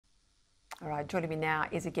All right, joining me now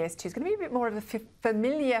is a guest who's going to be a bit more of a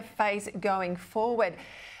familiar face going forward.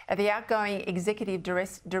 The outgoing Executive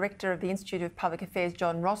Director of the Institute of Public Affairs,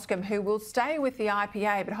 John Roskam, who will stay with the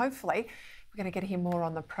IPA, but hopefully we're going to get him more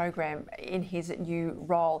on the program in his new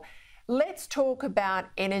role. Let's talk about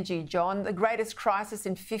energy, John. The greatest crisis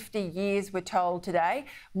in 50 years, we're told today.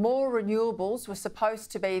 More renewables were supposed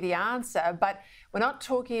to be the answer, but we're not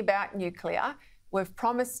talking about nuclear. We've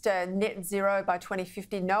promised net zero by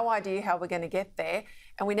 2050, no idea how we're going to get there.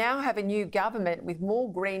 And we now have a new government with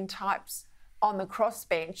more green types on the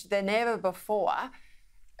crossbench than ever before.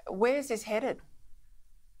 Where's this headed?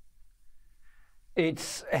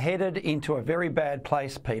 It's headed into a very bad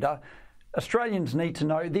place, Peter. Australians need to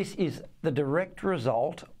know this is the direct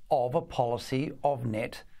result of a policy of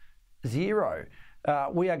net zero.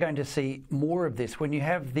 We are going to see more of this. When you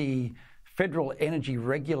have the Federal Energy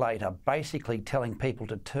Regulator basically telling people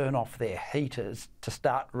to turn off their heaters to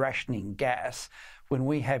start rationing gas, when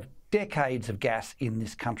we have decades of gas in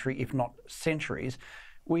this country, if not centuries,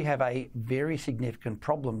 we have a very significant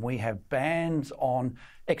problem. We have bans on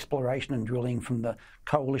exploration and drilling from the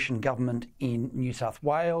coalition government in New South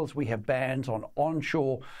Wales. We have bans on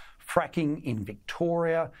onshore fracking in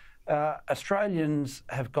Victoria. Australians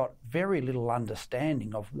have got very little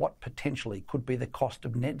understanding of what potentially could be the cost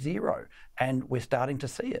of net zero, and we're starting to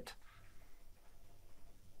see it.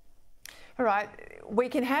 All right, we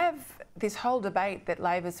can have this whole debate that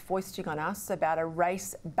Labor's foisting on us about a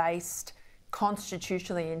race-based,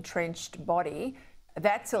 constitutionally entrenched body.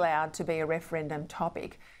 That's allowed to be a referendum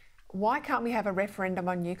topic. Why can't we have a referendum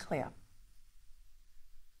on nuclear?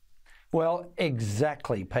 Well,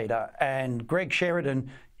 exactly, Peter. And Greg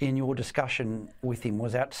Sheridan, in your discussion with him,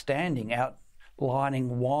 was outstanding,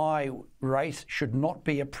 outlining why race should not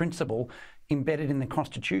be a principle embedded in the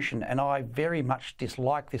Constitution. And I very much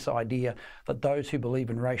dislike this idea that those who believe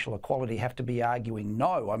in racial equality have to be arguing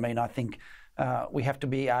no. I mean, I think we have to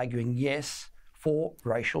be arguing yes for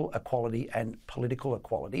racial equality and political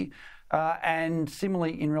equality. And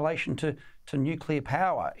similarly, in relation to nuclear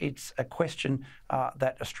power, it's a question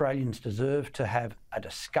that Australians deserve to have a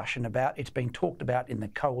discussion about. It's been talked about in the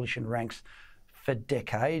coalition ranks for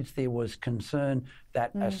decades. There was concern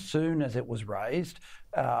that as soon as it was raised,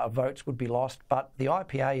 votes would be lost. But the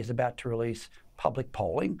IPA is about to release public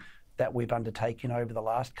polling that we've undertaken over the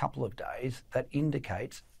last couple of days that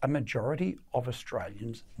indicates a majority of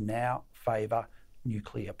Australians now favour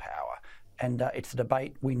nuclear power. And it's a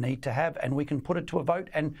debate we need to have, and we can put it to a vote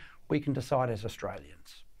and we can decide as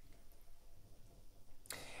Australians.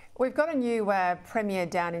 We've got a new Premier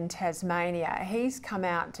down in Tasmania. He's come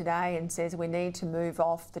out today and says we need to move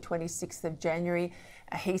off the 26th of January.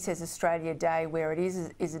 He says Australia Day, where it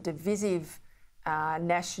is a divisive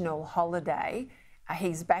national holiday.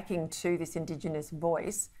 He's backing to this Indigenous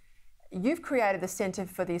voice. You've created the Centre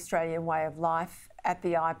for the Australian Way of Life at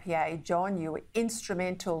the IPA. John, you were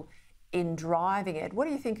instrumental in driving it. What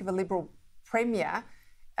do you think of a Liberal Premier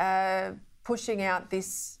pushing out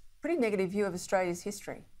this pretty negative view of Australia's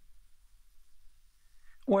history?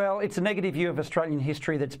 Well, it's a negative view of Australian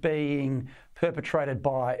history that's being perpetrated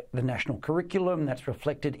by the national curriculum, that's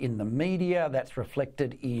reflected in the media, that's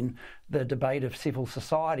reflected in the debate of civil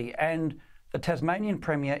society. And the Tasmanian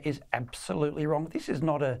Premier is absolutely wrong. This is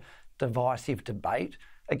not a divisive debate.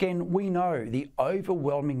 Again, we know the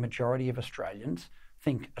overwhelming majority of Australians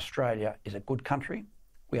think Australia is a good country.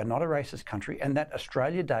 We are not a racist country, and that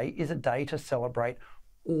Australia Day is a day to celebrate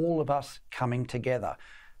all of us coming together.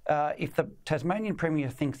 If the Tasmanian Premier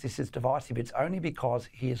thinks this is divisive, it's only because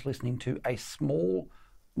he is listening to a small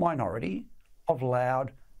minority of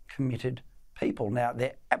loud, committed people. Now,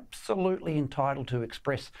 they're absolutely entitled to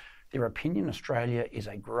express their opinion. Australia is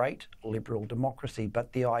a great liberal democracy,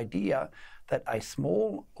 but the idea that a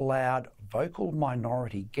small, loud, vocal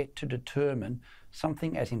minority get to determine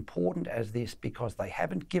something as important as this because they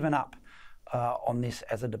haven't given up on this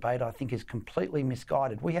as a debate, I think is completely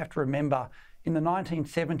misguided. We have to remember in the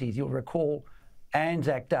 1970s, you'll recall,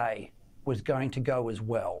 Anzac Day was going to go as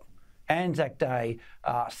well. Anzac Day,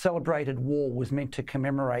 celebrated war, was meant to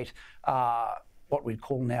commemorate what we'd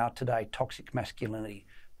call now today toxic masculinity.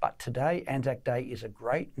 But today, Anzac Day is a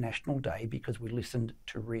great national day because we listened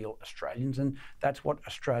to real Australians, and that's what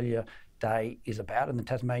Australia Day is about. And the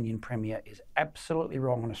Tasmanian Premier is absolutely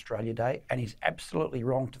wrong on Australia Day, and he's absolutely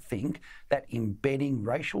wrong to think that embedding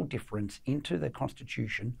racial difference into the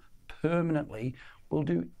Constitution permanently will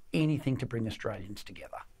do anything to bring Australians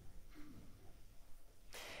together.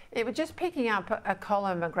 Yeah, but just picking up a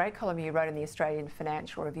column, a great column you wrote in the Australian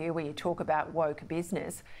Financial Review where you talk about woke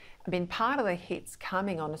business. I mean, part of the hits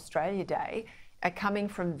coming on Australia Day are coming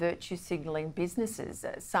from virtue signalling businesses.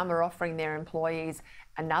 Some are offering their employees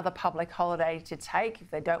another public holiday to take if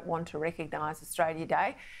they don't want to recognise Australia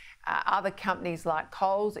Day. Other companies like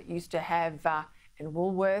Coles that used to have and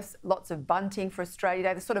Woolworths, lots of bunting for Australia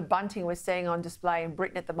Day, the sort of bunting we're seeing on display in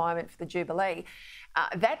Britain at the moment for the Jubilee.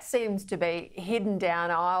 That seems to be hidden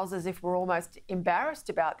down aisles as if we're almost embarrassed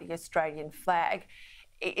about the Australian flag.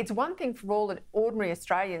 It's one thing for all ordinary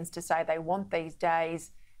Australians to say they want these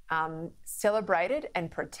days celebrated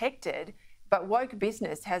and protected, but woke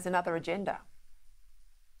business has another agenda.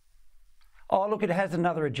 Oh, look, it has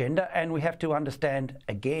another agenda, and we have to understand,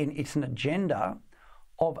 again, it's an agenda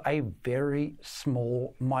of a very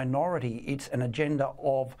small minority. It's an agenda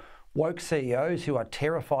of woke CEOs who are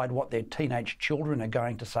terrified what their teenage children are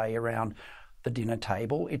going to say around the dinner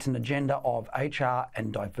table. It's an agenda of HR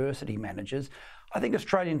and diversity managers. I think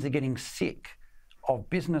Australians are getting sick of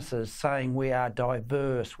businesses saying we are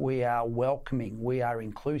diverse, we are welcoming, we are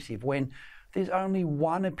inclusive, when there's only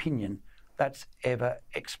one opinion that's ever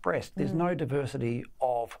expressed. There's no diversity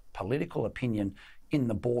of political opinion in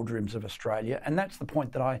the boardrooms of Australia, and that's the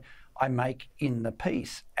point that I make in the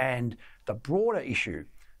piece. And the broader issue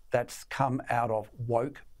that's come out of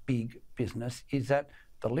woke big business is that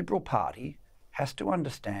the Liberal Party has to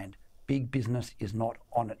understand big business is not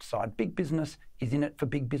on its side. Big business is in it for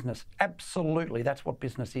big business. Absolutely, that's what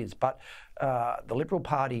business is. But the Liberal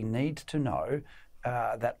Party needs to know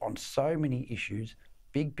that on so many issues,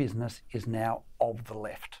 big business is now of the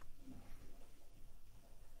left.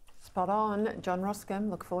 Spot on. John Roskam,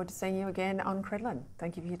 look forward to seeing you again on Credlin.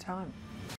 Thank you for your time.